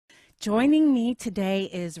Joining me today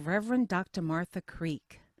is Reverend Dr. Martha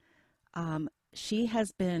Creek. She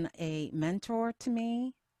has been a mentor to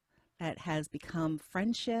me that has become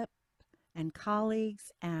friendship and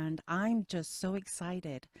colleagues, and I'm just so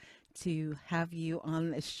excited to have you on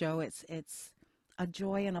this show. It's a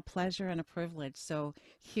joy and a pleasure and a privilege. So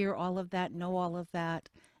hear all of that, know all of that,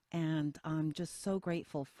 and I'm just so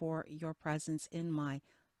grateful for your presence in my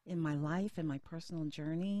life and my personal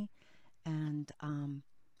journey. And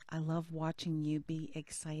I love watching you be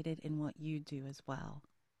excited in what you do as well.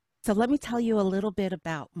 So let me tell you a little bit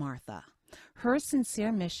about Martha. Her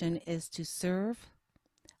sincere mission is to serve,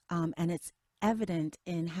 and it's evident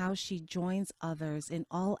in how she joins others in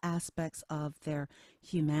all aspects of their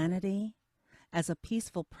humanity as a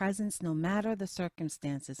peaceful presence, no matter the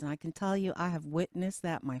circumstances. And I can tell you, I have witnessed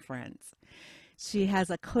that, my friends. She has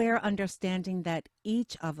a clear understanding that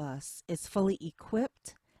each of us is fully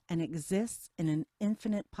equipped and exists in an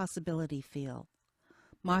infinite possibility field.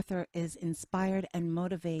 Martha is inspired and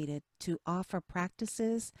motivated to offer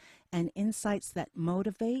practices and insights that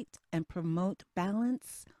motivate and promote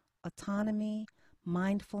balance, autonomy,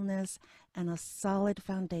 mindfulness, and a solid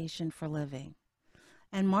foundation for living.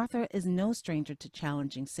 And Martha is no stranger to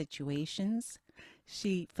challenging situations.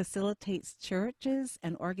 She facilitates churches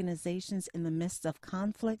and organizations in the midst of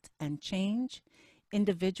conflict and change,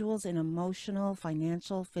 individuals in emotional,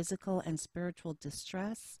 financial, physical, and spiritual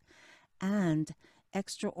distress, and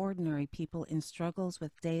extraordinary people in struggles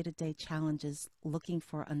with day-to-day challenges looking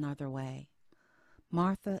for another way.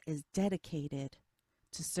 Martha is dedicated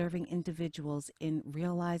to serving individuals in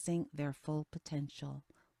realizing their full potential.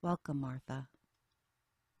 Welcome, Martha.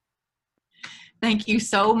 Thank you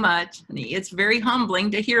so much. It's very humbling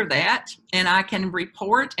to hear that. And I can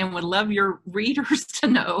report and would love your readers to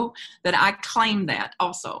know that I claim that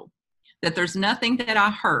also. That there's nothing that I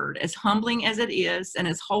heard, as humbling as it is and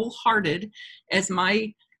as wholehearted as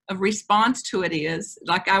my response to it is,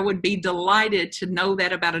 like I would be delighted to know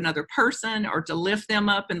that about another person or to lift them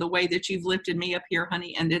up in the way that you've lifted me up here,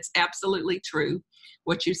 honey. And it's absolutely true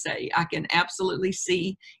what you say. I can absolutely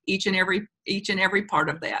see each and every part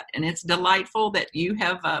of that. And it's delightful that you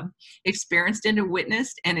have experienced and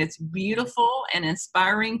witnessed, and it's beautiful and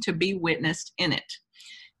inspiring to be witnessed in it.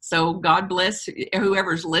 So God bless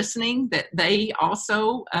whoever's listening, that they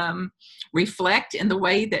also reflect in the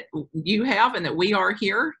way that you have and that we are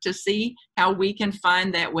here to see how we can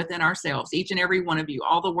find that within ourselves. Each and every one of you,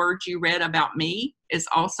 all the words you read about me is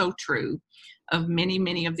also true of many,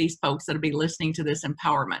 many of these folks that'll be listening to this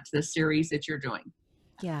empowerment, this series that you're doing.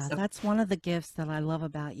 Yeah, So that's one of the gifts that I love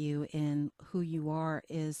about you and who you are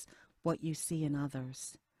is what you see in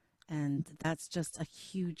others. And that's just a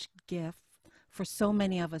huge gift for so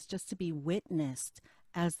many of us, just to be witnessed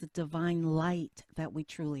as the divine light that we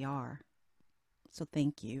truly are. So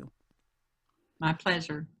thank you. my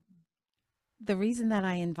pleasure. The reason that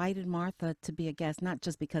I invited Martha to be a guest, not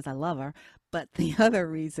just because I love her, but the other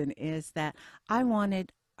reason is that I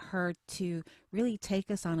wanted her to really take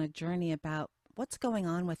us on a journey about what's going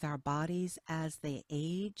on with our bodies as they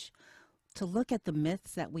age, to look at the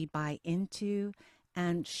myths that we buy into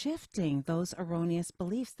and shifting those erroneous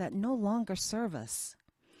beliefs that no longer serve us.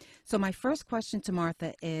 So my first question to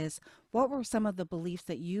Martha is, what were some of the beliefs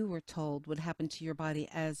that you were told would happen to your body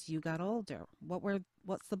as you got older?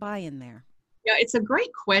 What's the buy-in there? Yeah, it's a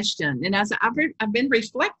great question. And as I've been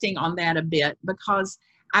reflecting on that a bit, because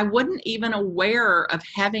I wasn't even aware of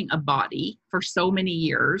having a body for so many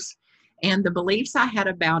years. And the beliefs I had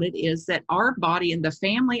about it is that our body and the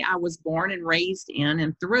family I was born and raised in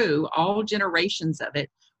and through all generations of it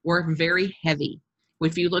were very heavy.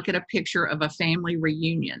 If you look at a picture of a family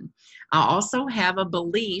reunion, I also have a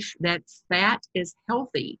belief that fat is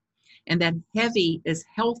healthy and that heavy is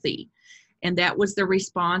healthy. And that was the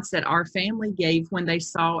response that our family gave when they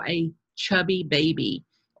saw a chubby baby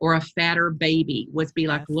or a fatter baby, was be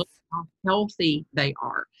like, Yes. look how healthy they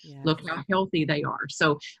are. Yes. Look how healthy they are.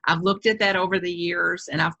 So I've looked at that over the years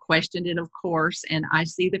and I've questioned it, of course, and I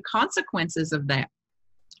see the consequences of that.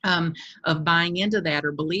 Of buying into that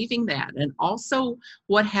or believing that. And also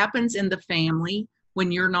what happens in the family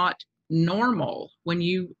when you're not normal, when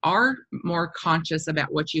you are more conscious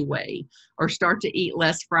about what you weigh or start to eat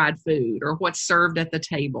less fried food or what's served at the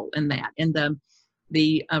table and that, and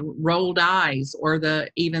the rolled eyes or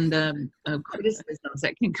even the criticisms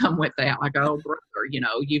that can come with that, like, oh brother,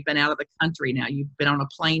 you've been out of the country now, you've been on a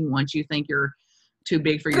plane once, you think you're too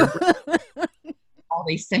big for your all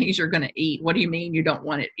these things you're going to eat. What do you mean you don't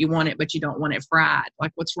want it? You want it, but you don't want it fried.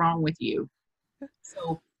 Like, what's wrong with you?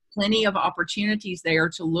 So plenty of opportunities there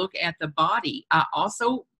to look at the body. I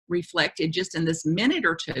also reflected just in this minute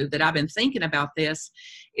or two that I've been thinking about this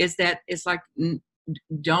is that it's like,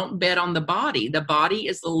 don't bet on the body. The body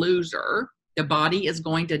is the loser. The body is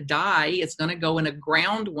going to die. It's going to go in a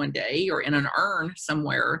ground one day or in an urn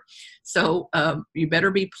somewhere. So you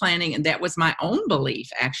better be planning. And that was my own belief,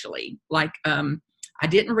 actually. Like I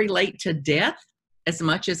didn't relate to death as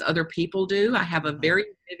much as other people do. I have a very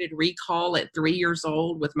vivid recall at 3 years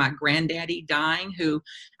old with my granddaddy dying, who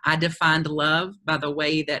I defined love by the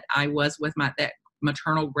way that I was with that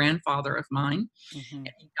maternal grandfather of mine. Mm-hmm.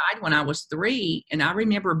 And he died when I was 3. And I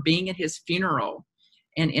remember being at his funeral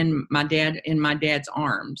and in my dad's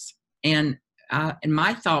arms. And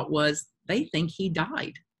my thought was, they think he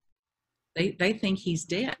died. They think he's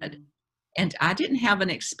dead. Mm-hmm. And I didn't have an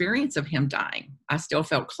experience of him dying. I still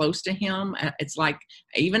felt close to him. It's like,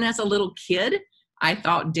 even as a little kid, I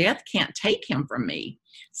thought death can't take him from me.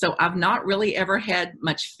 So I've not really ever had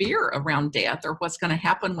much fear around death or what's going to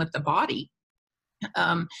happen with the body.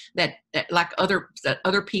 That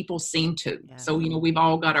other people seem to. Yeah. So, we've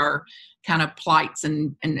all got our kind of plights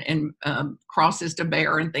and crosses to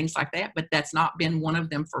bear and things like that, but that's not been one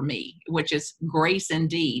of them for me, which is grace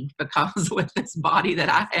indeed, because with this body that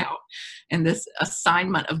I have and this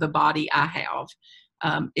assignment of the body I have,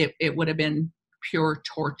 it would have been pure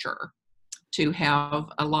torture to have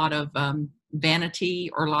a lot of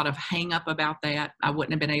vanity or a lot of hang up about that. I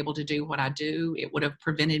wouldn't have been able to do what I do. It would have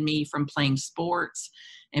prevented me from playing sports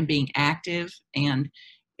and being active, and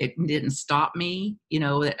it didn't stop me.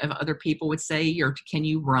 Other people would say, can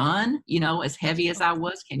you run? As heavy as I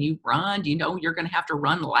was, can you run? Do you know you're going to have to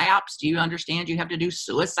run laps? Do you understand you have to do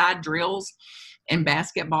suicide drills in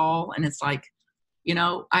basketball? And it's like,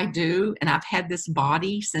 I do, and I've had this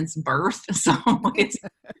body since birth. So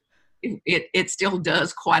it still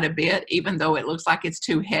does quite a bit, even though it looks like it's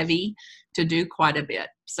too heavy to do quite a bit.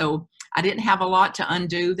 So I didn't have a lot to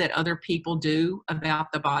undo that other people do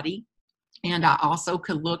about the body. And I also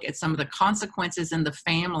could look at some of the consequences in the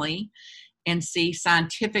family and see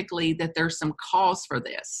scientifically that there's some cause for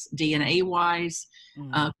this, DNA wise,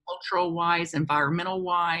 cultural wise, environmental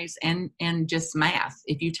wise, and just math.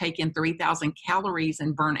 If you take in 3,000 calories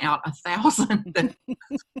and burn out 1,000, then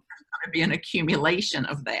to be an accumulation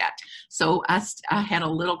of that. So I had a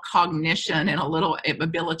little cognition and a little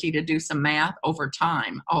ability to do some math over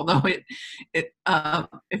time. Although if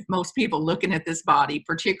most people looking at this body,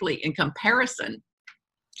 particularly in comparison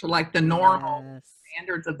to like the normal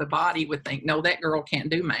standards of the body, would think, no, that girl can't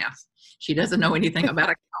do math. She doesn't know anything about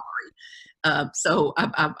a calorie. So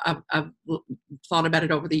I've thought about it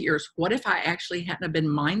over the years. What if I actually hadn't have been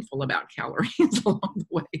mindful about calories along the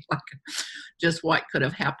way, like just what could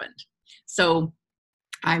have happened? So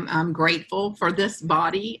I'm grateful for this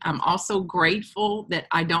body. I'm also grateful that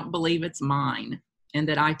I don't believe it's mine and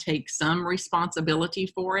that I take some responsibility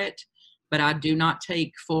for it, but I do not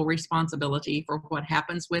take full responsibility for what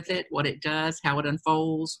happens with it, what it does, how it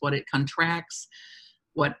unfolds, what it contracts,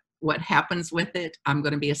 what happens with it. I'm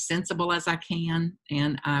going to be as sensible as I can,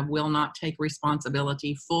 and I will not take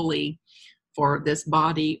responsibility fully for this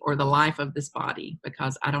body or the life of this body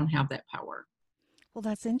because I don't have that power. Well,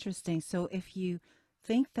 that's interesting. So if you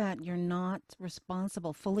think that you're not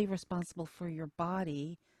fully responsible for your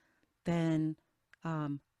body, then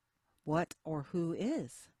what or who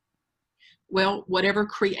is? Well, whatever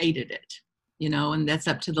created it, and that's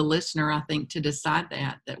up to the listener, I think, to decide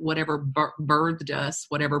that whatever birthed us,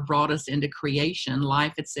 whatever brought us into creation,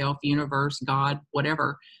 life itself, universe, God,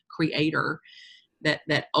 whatever creator,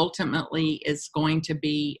 that ultimately is going to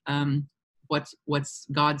be what's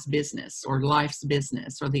God's business or life's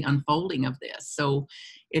business or the unfolding of this. So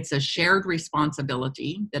it's a shared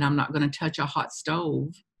responsibility that I'm not going to touch a hot stove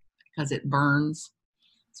because it burns.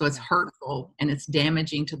 So it's hurtful and it's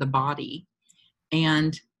damaging to the body.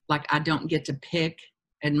 And like, I don't get to pick,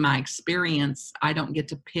 in my experience, I don't get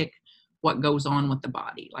to pick what goes on with the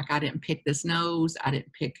body. Like, I didn't pick this nose. I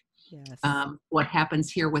didn't pick what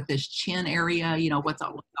happens here with this chin area. What's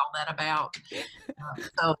all that about?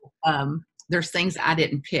 There's things I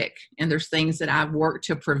didn't pick, and there's things that I've worked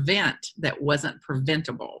to prevent that wasn't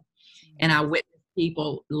preventable. And I witness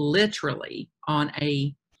people literally on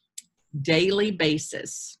a daily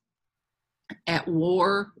basis at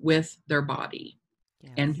war with their body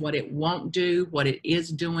and what it won't do, what it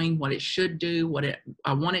is doing, what it should do,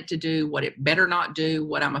 I want it to do, what it better not do,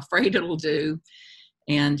 what I'm afraid it'll do.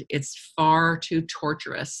 And it's far too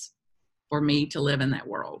torturous for me to live in that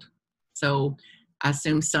world. So I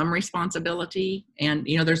assume some responsibility. And,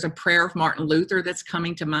 there's a prayer of Martin Luther that's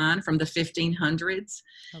coming to mind from the 1500s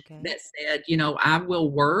that said, I will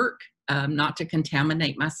work not to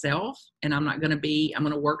contaminate myself, and I'm going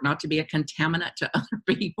to work not to be a contaminant to other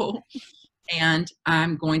people. And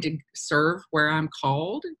I'm going to serve where I'm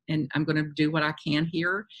called, and I'm going to do what I can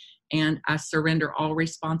here. And I surrender all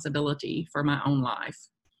responsibility for my own life.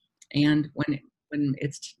 And when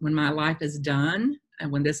my life is done,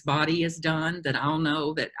 and when this body is done, then I'll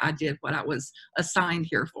know that I did what I was assigned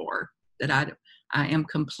here for, that I am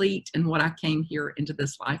complete in what I came here into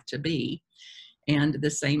this life to be. And the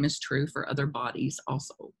same is true for other bodies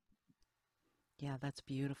also. Yeah, that's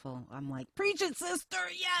beautiful. I'm like, preach it, sister.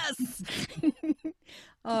 Yes.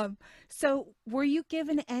 um, so were you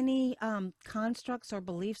given any constructs or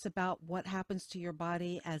beliefs about what happens to your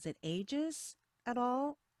body as it ages at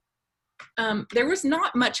all? There was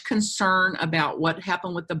not much concern about what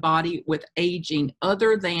happened with the body with aging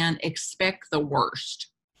other than expect the worst.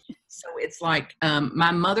 So it's like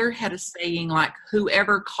my mother had a saying like,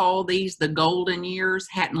 whoever called these the golden years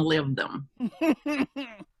hadn't lived them.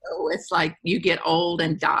 So it's like you get old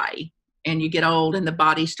and die, and you get old and the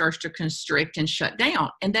body starts to constrict and shut down.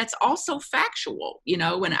 And that's also factual,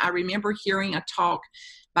 when I remember hearing a talk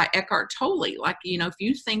by Eckhart Tolle, like, if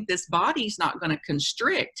you think this body's not going to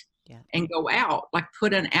constrict Yeah. and go out, like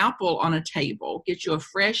put an apple on a table, get you a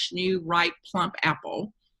fresh, new, ripe, plump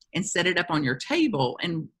apple and set it up on your table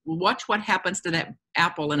and watch what happens to that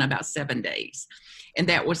apple in about 7 days. And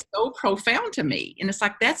that was so profound to me. And it's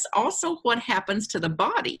like, that's also what happens to the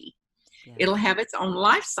body. Yeah. It'll have its own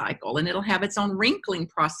life cycle, and it'll have its own wrinkling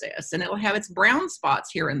process, and it'll have its brown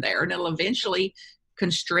spots here and there, and it'll eventually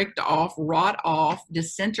constrict off, rot off,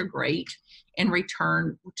 disintegrate, and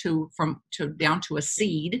return down to a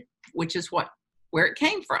seed, which is where it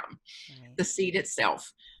came from, right. The seed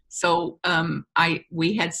itself. So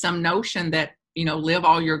we had some notion that, live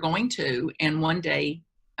all you're going to, and one day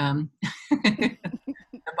the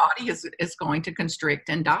body is going to constrict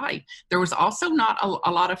and die. There was also not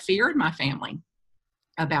a lot of fear in my family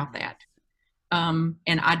about that.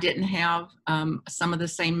 And I didn't have some of the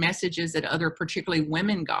same messages that other, particularly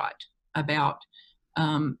women, got about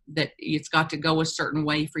that it's got to go a certain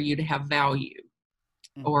way for you to have value,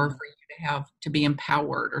 mm-hmm. or for you to be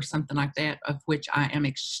empowered or something like that, of which I am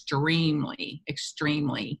extremely,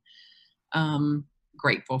 extremely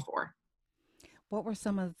grateful for. What were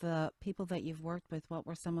some of the people that you've worked with? What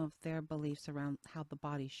were some of their beliefs around how the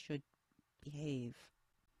body should behave?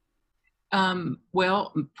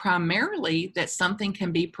 Well, primarily that something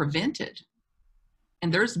can be prevented.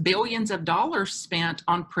 And there's billions of dollars spent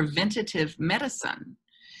on preventative medicine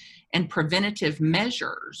and preventative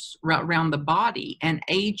measures around the body and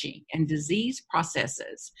aging and disease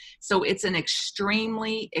processes. So it's an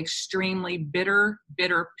extremely, extremely bitter,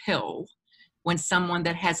 bitter pill when someone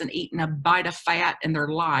that hasn't eaten a bite of fat in their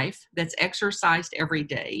life, that's exercised every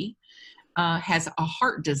day, has a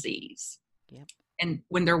heart disease. Yep. And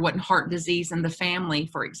when there wasn't heart disease in the family,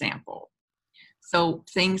 for example. So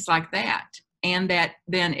things like that. And that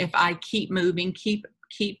then if I keep moving, keep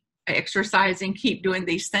exercising, keep doing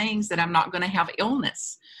these things, that I'm not going to have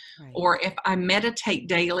illness. Right. Or if I meditate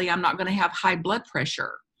daily, I'm not going to have high blood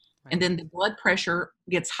pressure. Right. And then the blood pressure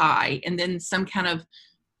gets high, and then some kind of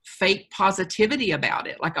fake positivity about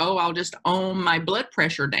it. Like, oh, I'll just ohm my blood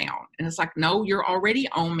pressure down. And it's like, no, you're already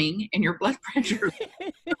ohming and your blood pressure.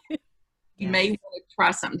 You may want to try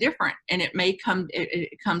something different. And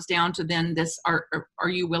it comes down to then this, are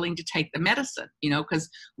you willing to take the medicine? Because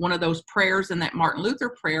one of those prayers in that Martin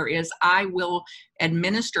Luther prayer is, I will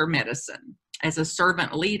administer medicine as a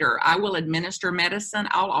servant leader. I will administer medicine.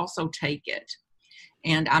 I'll also take it.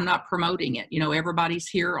 And I'm not promoting it. Everybody's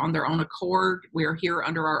here on their own accord. We're here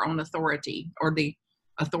under our own authority, or the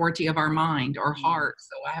authority of our mind or heart.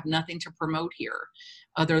 So I have nothing to promote here,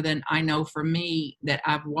 other than I know for me that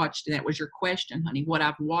I've watched, and that was your question, honey, what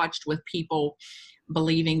I've watched with people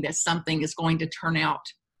believing that something is going to turn out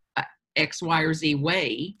X, Y, or Z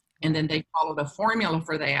way, and then they follow the formula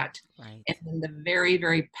for that. Right. And then the very,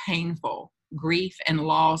 very painful grief and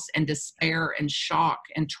loss and despair and shock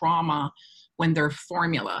and trauma when their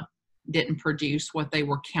formula didn't produce what they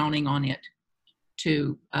were counting on it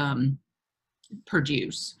to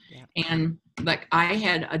produce. Yeah. And like, I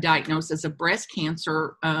had a diagnosis of breast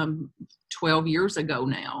cancer 12 years ago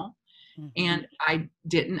now. Mm-hmm. And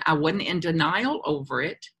I wasn't in denial over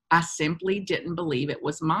it. I simply didn't believe it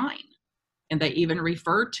was mine. And they even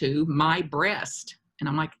referred to my breast. And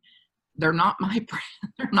I'm like, they're not my breast.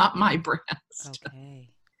 They're not my breast. Okay.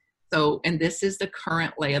 So, and this is the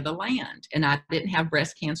current lay of the land. And I didn't have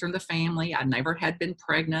breast cancer in the family. I never had been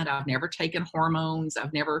pregnant. I've never taken hormones.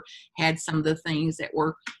 I've never had some of the things that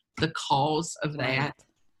were the cause of that.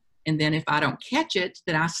 And then if I don't catch it,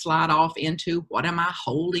 then I slide off into what am I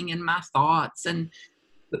holding in my thoughts and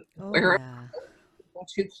Oh, where yeah.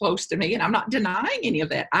 too close to me. And I'm not denying any of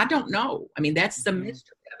that. I don't know. I mean, that's the Hmm.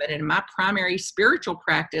 mystery of it. And my primary spiritual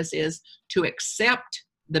practice is to accept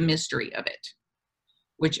the mystery of it,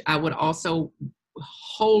 which I would also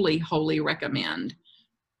wholly recommend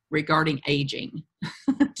regarding aging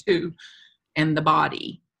to and the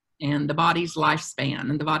body's lifespan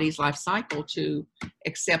and the body's life cycle, to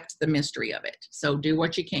accept the mystery of it. So do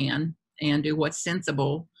what you can and do what's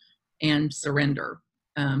sensible and surrender,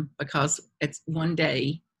 because it's one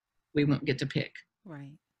day we won't get to pick.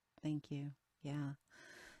 Right. Thank you. Yeah.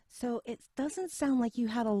 So it doesn't sound like you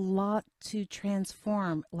had a lot to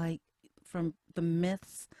transform, like from the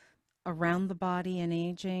myths around the body and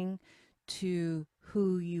aging to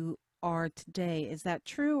who you are today. Is that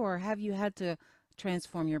true, or have you had to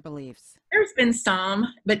transform your beliefs? There's been some,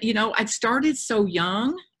 but I started so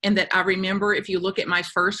young, and that I remember if you look at my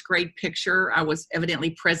first grade picture, I was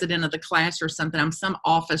evidently president of the class or something. I'm some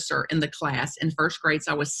officer in the class in first grade.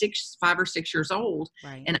 So I was 5 or 6 years old,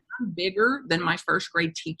 Right. and I'm bigger than my first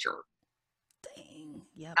grade teacher. Dang.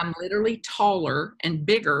 Yep. I'm literally taller and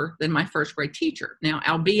bigger than my first grade teacher. Now,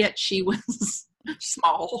 albeit she was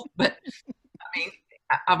small, but I mean,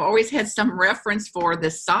 I've always had some reference for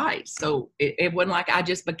this size. So it wasn't like I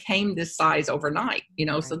just became this size overnight, so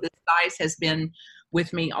Right. this size has been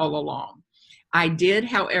with me all along. I did,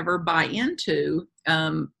 however, buy into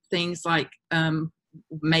things like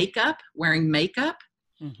makeup, wearing makeup,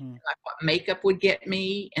 Mm-hmm. like what makeup would get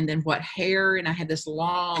me, and then what hair. And I had this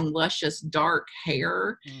long, luscious, dark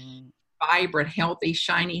hair, Mm-hmm. vibrant, healthy,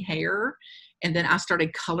 shiny hair. And then I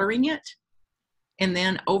started coloring it. And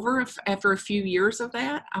then after a few years of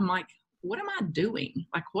that, I'm like, what am I doing?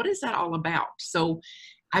 Like, what is that all about? So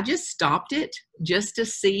I just stopped it just to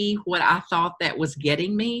see what I thought that was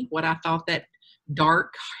getting me, what I thought that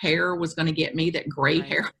dark hair was going to get me, that gray Right.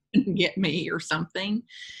 hair would get me or something.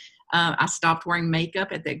 I stopped wearing makeup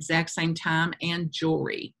at the exact same time, and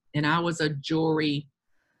jewelry. And I was a jewelry,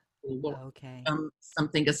 Okay.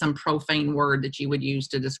 something to some profane word that you would use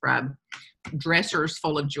to describe dressers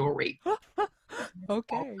full of jewelry.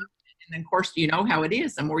 Okay. And then, of course, you know how it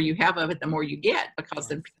is. The more you have of it, the more you get, because Yes.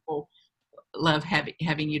 then people love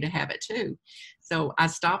having you to have it too. So I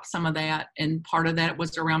stopped some of that. And part of that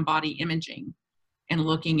was around body imaging and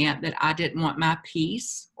looking at that I didn't want my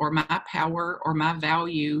peace or my power or my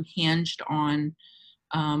value hinged on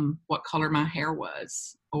what color my hair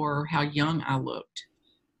was, or how young I looked,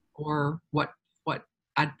 or what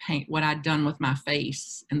what I'd done with my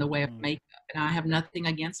face in the way of Mm-hmm. makeup. And I have nothing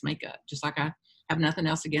against makeup, just like I have nothing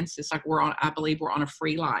else against it. It's like I believe we're on a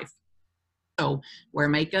free life. So wear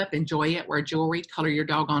makeup, enjoy it, wear jewelry, color your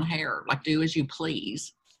doggone hair, like do as you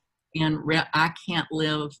please. And I can't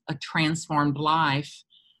live a transformed life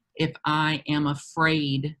if I am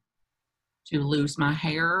afraid to lose my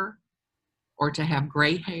hair, or to have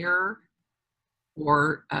gray hair,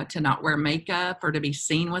 or to not wear makeup, or to be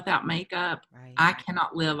seen without makeup. Right. I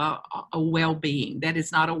cannot live a well-being. That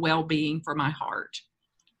is not a well-being for my heart.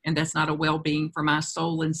 And that's not a well-being for my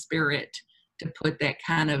soul and spirit, to put that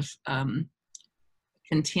kind of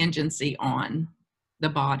contingency on the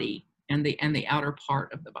body and the outer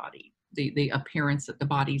part of the body, the appearance of the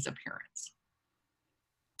body's appearance.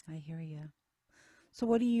 I hear you. So,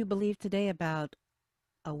 what do you believe today about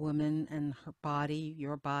a woman and her body,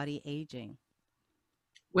 your body aging?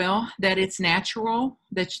 Well, that it's natural,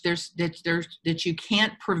 that you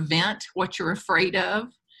can't prevent what you're afraid of,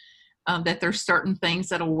 that there's certain things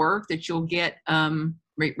that'll work, that you'll get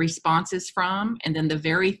responses from, and then the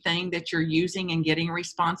very thing that you're using and getting a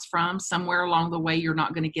response from, somewhere along the way you're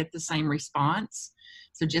not going to get the same response.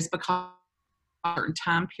 So just because a certain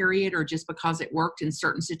time period, or just because it worked in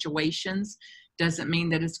certain situations, doesn't mean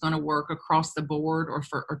that it's going to work across the board, or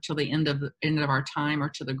till the end of our time, or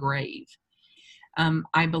to the grave.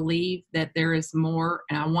 I believe that there is more,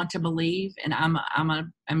 and I want to believe, and I'm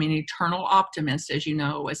an eternal optimist, as you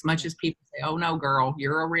know. As much Yeah. as people say, "Oh no, girl,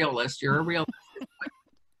 you're a realist. You're a realist,"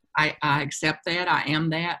 I accept that. I am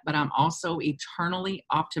that, but I'm also eternally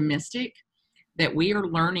optimistic that we are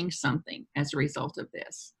learning something as a result of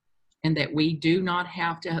this, and that we do not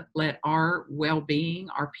have to let our well-being,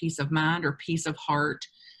 our peace of mind, or peace of heart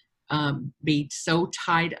be so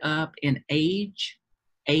tied up in age,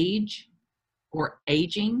 or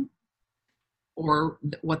aging, or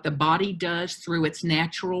what the body does through its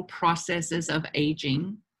natural processes of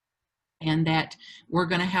aging. And that I'm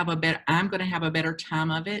going to have a better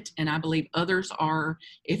time of it. And I believe others are,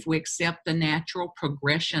 if we accept the natural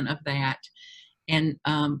progression of that, and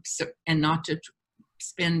not to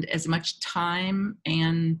spend as much time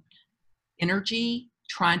and energy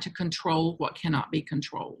trying to control what cannot be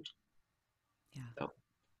controlled. Yeah. So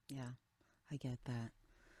Yeah. I get that.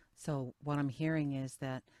 So what I'm hearing is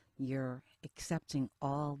that you're accepting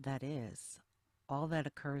all that is, all that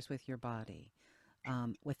occurs with your body,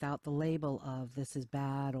 without the label of this is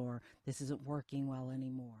bad or this isn't working well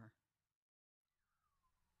anymore.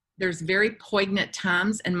 there's very poignant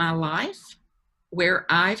times in my life where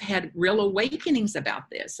I've had real awakenings about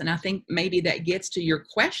this. And I think maybe that gets to your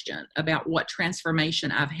question about what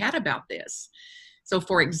transformation I've had about this. So,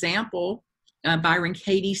 for example, Byron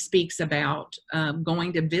Katie speaks about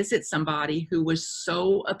going to visit somebody who was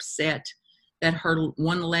so upset that her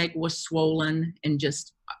one leg was swollen and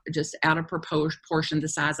just out of proportion, the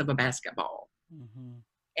size of a basketball. Mm-hmm.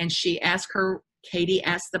 And Katie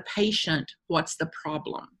asked the patient, "What's the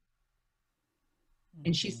problem?"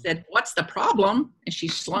 And she Mm-hmm. said, "What's the problem?" And she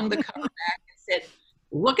slung the cover back and said,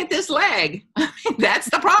 "Look at this leg. That's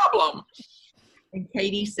the problem." And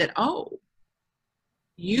Katie said, "Oh,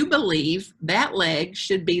 you believe that leg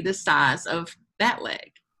should be the size of that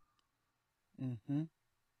leg. Mm-hmm.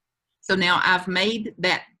 So now I've made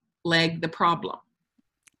that leg the problem."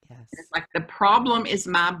 It's Yes. like the problem is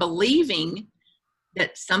my believing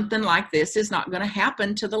that something like this is not going to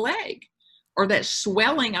happen to the leg, or that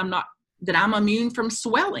swelling, that I'm immune from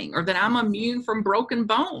swelling, or that I'm Yes. immune from broken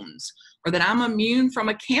bones, or that I'm immune from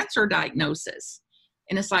a cancer diagnosis.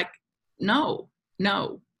 And it's like, no,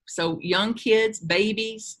 no. So young kids,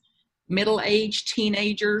 babies, middle-aged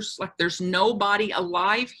teenagers, like there's nobody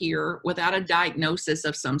alive here without a diagnosis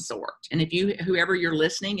of some sort. And whoever you're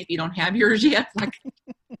listening, if you don't have yours yet, like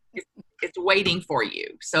it's waiting for you.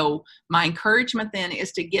 So my encouragement then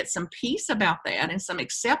is to get some peace about that and some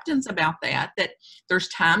acceptance about that, that there's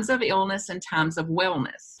times of illness and times of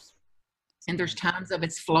wellness. And there's Right. times of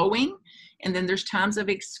it's flowing, and then there's times of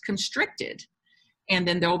it's constricted. And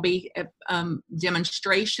then there'll be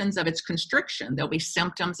demonstrations of its constriction. There'll be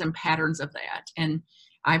symptoms and patterns of that. And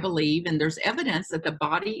I believe, and there's evidence that the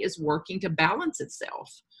body is working to balance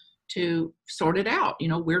itself, to sort it out.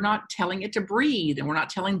 We're not telling it to breathe, and we're not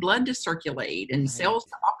telling blood to circulate and Right. cells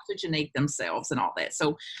to oxygenate themselves and all that.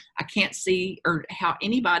 So I can't see or how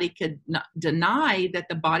anybody could deny that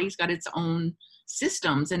the body's got its own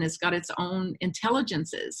systems and it's got its own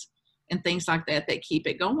intelligences and things like that that keep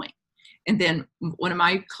it going. And then one of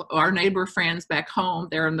our neighbor friends back home,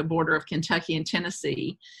 there on the border of Kentucky and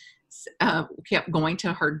Tennessee, kept going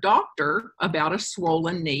to her doctor about a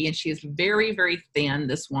swollen knee. And she is very, very thin,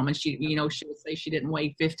 this woman. She would say she didn't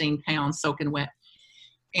weigh 15 pounds soaking wet.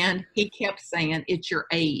 And he kept saying, "It's your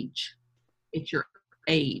age. It's your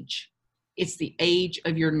age. It's the age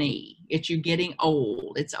of your knee. It's you getting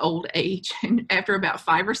old. It's old age." And after about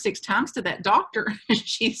 5 or 6 times to that doctor,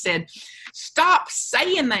 she said, "Stop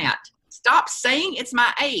saying that. Stop saying it's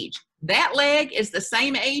my age. That leg is the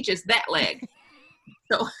same age as that leg."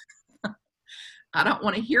 So I don't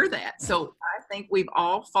want to hear that. So I think we've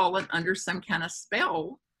all fallen under some kind of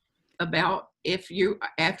spell about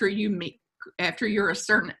after you're a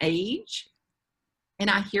certain age. And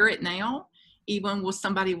I hear it now, even when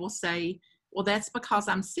somebody will say, "Well, that's because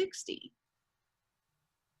I'm 60.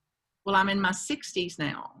 Well, I'm in my 60s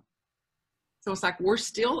now." So it's like we're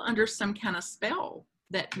still under some kind of spell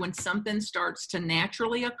that when something starts to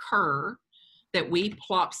naturally occur, that we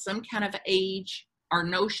plop some kind of age, our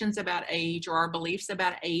notions about age or our beliefs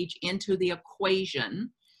about age into the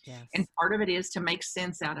equation. And Yes. part of it is to make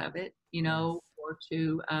sense out of it, Yes. or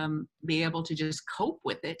to be able to just cope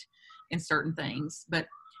with it in certain things. But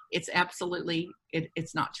it's absolutely,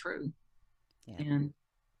 it's not true. Yeah. And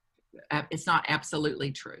it's not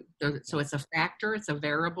absolutely true. So Yeah. it's a factor, it's a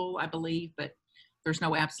variable, I believe, but there's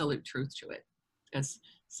no absolute truth to it, because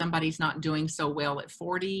somebody's not doing so well at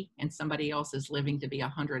 40 and somebody else is living to be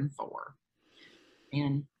 104.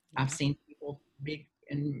 And I've Yep. seen people big,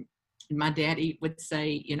 and my daddy would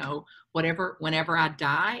say, whenever I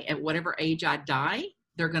die, at whatever age I die,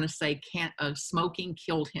 they're going to say, "Can't smoking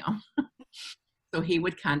killed him." So he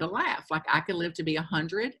would kind of laugh, like I could live to be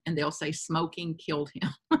 100 and they'll say smoking killed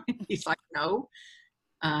him. He's like, "No,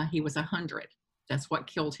 he was 100. That's what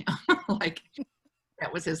killed him." Like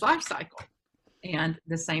that was his life cycle. And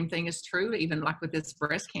the same thing is true, even like with this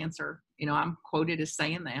breast cancer. I'm quoted as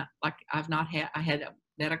saying that, like I had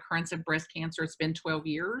that occurrence of breast cancer. It's been 12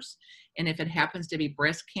 years. And if it happens to be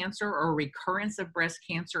breast cancer or a recurrence of breast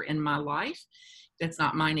cancer in my life, that's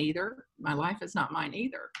not mine either. My life is not mine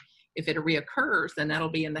either. If it reoccurs, then that'll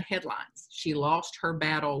be in the headlines. She lost her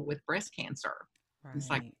battle with breast cancer. It's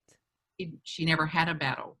like Right. she never had a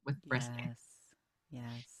battle with breast cancer. Yes.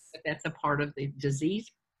 Yes. But that's a part of the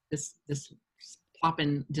disease, this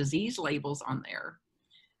plopping disease labels on there.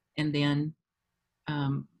 And then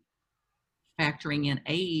um, factoring in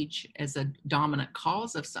age as a dominant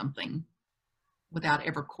cause of something without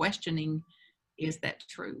ever questioning, is that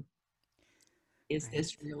true? Is Right.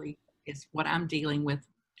 this really, is what I'm dealing with,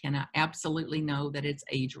 can I absolutely know that it's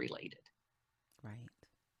age related? Right.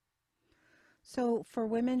 So, for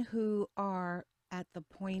women who are at the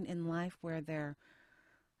point in life where they're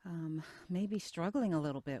maybe struggling a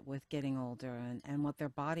little bit with getting older and what their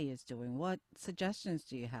body is doing, what suggestions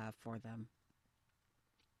do you have for them?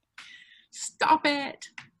 Stop it.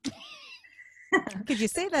 Could you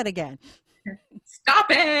say that again? Stop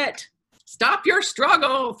it. Stop your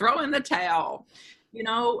struggle. Throw in the towel.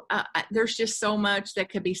 There's just so much that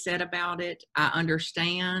could be said about it. I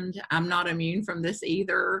understand. I'm not immune from this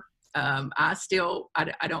either. I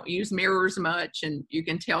don't use mirrors much, and you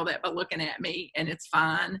can tell that by looking at me, and it's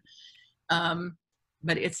fine. Um,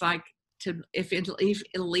 but it's like, if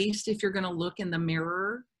at least if you're going to look in the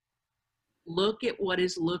mirror, look at what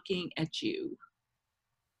is looking at you.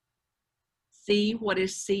 See what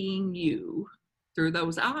is seeing you through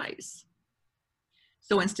those eyes.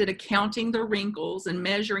 So instead of counting the wrinkles and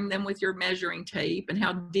measuring them with your measuring tape and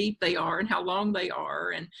how deep they are and how long they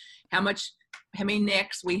are and how many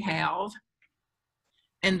necks we have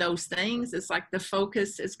and those things, it's like the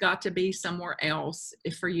focus has got to be somewhere else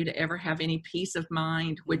if for you to ever have any peace of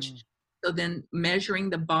mind, which, Mm, so then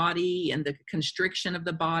measuring the body and the constriction of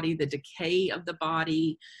the body, the decay of the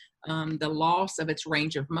body, the loss of its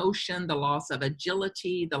range of motion, the loss of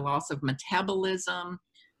agility, the loss of metabolism,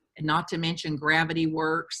 and not to mention gravity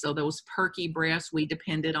work. So those perky breasts we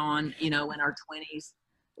depended on, in our 20s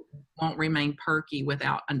won't remain perky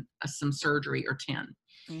without some surgery or 10.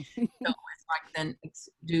 mm. So it's like then it's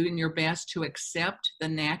doing your best to accept the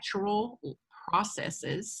natural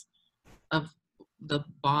processes of the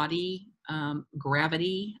body,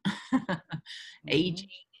 gravity, Mhm. aging,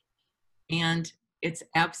 and it's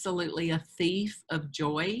absolutely a thief of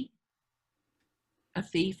joy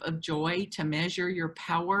to measure your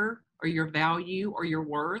power or your value or your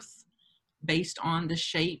worth based on the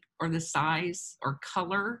shape or the size or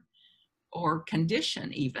color or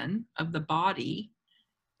condition even of the body,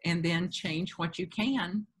 and then change what you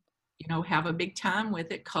can. Have a big time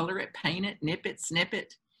with it, color it, paint it, nip it, snip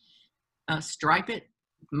it, stripe it,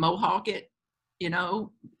 mohawk it,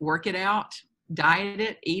 work it out, diet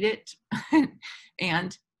it, eat it,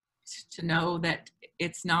 and to know that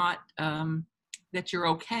it's not, that you're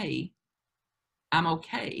okay, I'm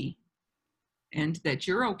okay, and that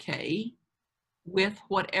you're okay with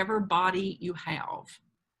whatever body you have.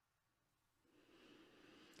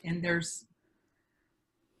 And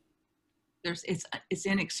it's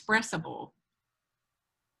inexpressible.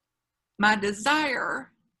 My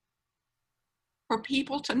desire for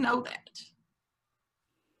people to know that,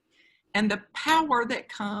 and the power that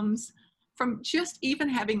comes from just even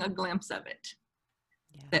having a glimpse of it,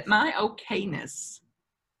 that Yes.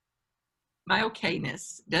 my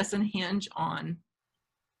okayness doesn't hinge on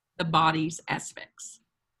the body's aspects.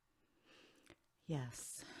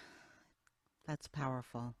 Yes. That's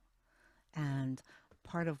powerful. And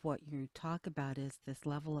part of what you talk about is this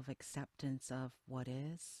level of acceptance of what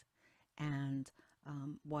is. And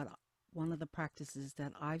what one of the practices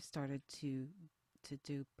that I've started to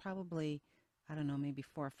do probably, I don't know, maybe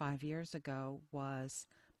 4 or 5 years ago was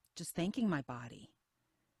just thanking my body.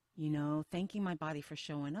 Thanking my body for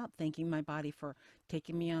showing up, thanking my body for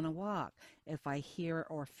taking me on a walk. If I hear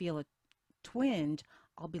or feel a twinge,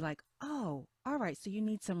 I'll be like, oh, all right, so you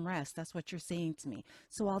need some rest. That's what you're saying to me.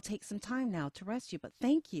 So I'll take some time now to rest you, but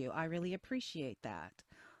thank you. I really appreciate that.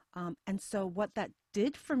 And so what that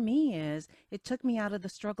did for me is it took me out of the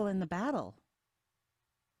struggle and the battle.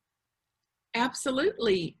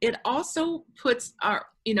 Absolutely. It also puts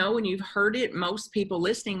when you've heard it, most people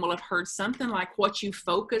listening will have heard something like what you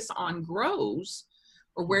focus on grows,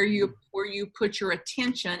 or where Hmm. you put your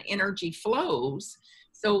attention, energy flows.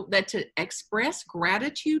 So that to express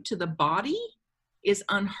gratitude to the body is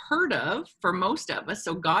unheard of for most of us.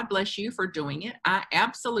 So God bless you for doing it. I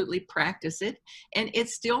absolutely practice it, and it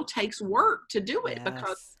still takes work to do it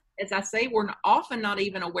because, Yes. as I say, we're often not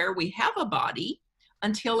even aware we have a body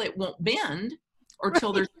until it won't bend, or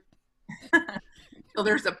till Right.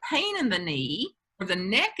 there's a pain in the knee or the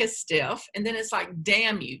neck is stiff, and then it's like,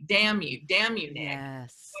 damn you, damn you, damn you, neck.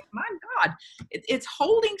 Yes. Like, my God, it's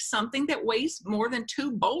holding something that weighs more than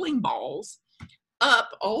two bowling balls up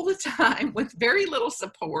all the time with very little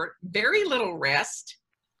support, very little rest,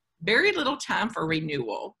 very little time for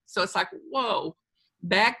renewal. So it's like, whoa,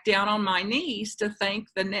 back down on my knees to thank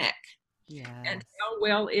the neck. and Yes. how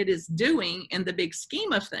well it is doing in the big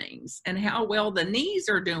scheme of things, and how well the knees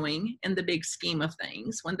are doing in the big scheme of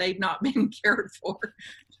things when they've not been cared for,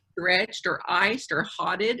 stretched or iced or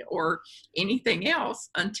hotted or anything else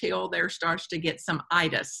until there starts to get some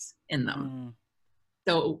itis in them. Mm,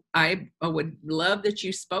 So I would love that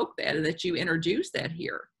you spoke that and that you introduced that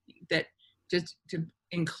here, that just to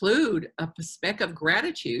include a speck of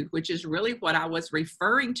gratitude, which is really what I was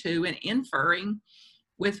referring to and inferring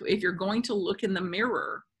with, if you're going to look in the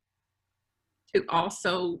mirror, to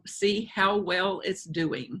also see how well it's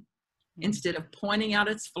doing mm. instead of pointing out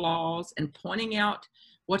its flaws and pointing out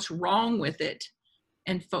what's wrong with it,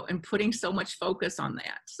 and putting so much focus on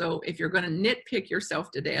that. So if you're going to nitpick yourself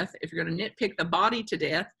to death, if you're going to nitpick the body to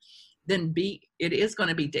death, then it is going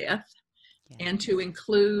to be death. And to Yes.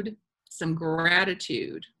 include some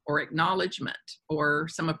gratitude or acknowledgement or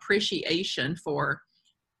some appreciation for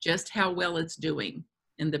just how well it's doing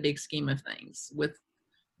in the big scheme of things, with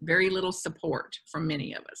very little support from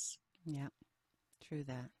many of us. Yep. True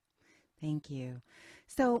that. Thank you.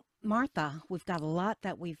 So, Martha, we've got a lot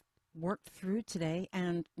that we've worked through today,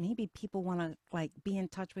 and maybe people want to like be in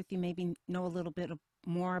touch with you, maybe know a little bit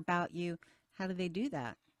more about you. How do they do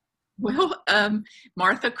that? Well,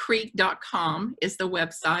 marthacreek.com is the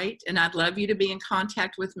website, and I'd love you to be in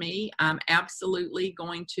contact with me. I'm absolutely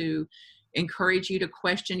going to encourage you to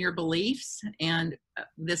question your beliefs, and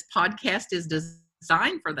this podcast is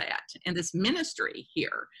designed for that. And this ministry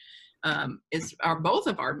here are both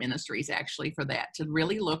of our ministries actually for that, to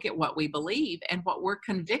really look at what we believe and what we're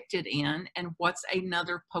convicted in, and what's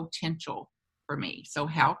another potential for me. So,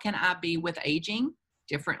 how can I be with aging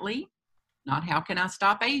differently? Not how can I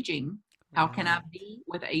stop aging? How can I Right. be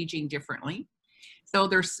with aging differently? So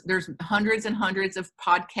there's hundreds and hundreds of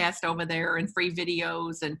podcasts over there and free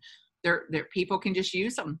videos, and there people can just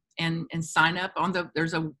use them and sign up on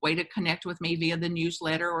there's a way to connect with me via the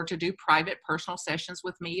newsletter, or to do private personal sessions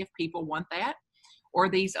with me if people want that, or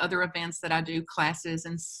these other events that I do, classes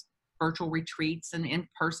and virtual retreats and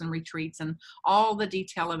in-person retreats, and all the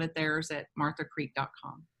detail of it there is at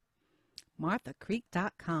marthacreek.com.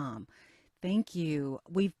 MarthaCreek.com. Thank you.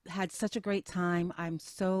 We've had such a great time. I'm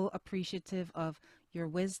so appreciative of your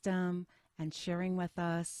wisdom and sharing with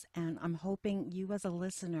us. And I'm hoping you, as a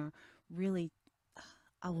listener, really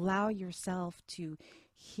allow yourself to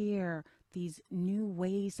hear these new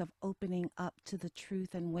ways of opening up to the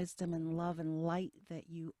truth and wisdom and love and light that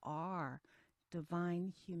you are,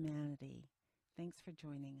 divine humanity. Thanks for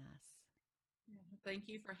joining us. Thank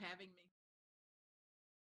you for having me.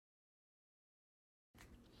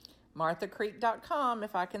 marthacreek.com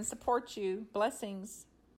if I can support you. Blessings.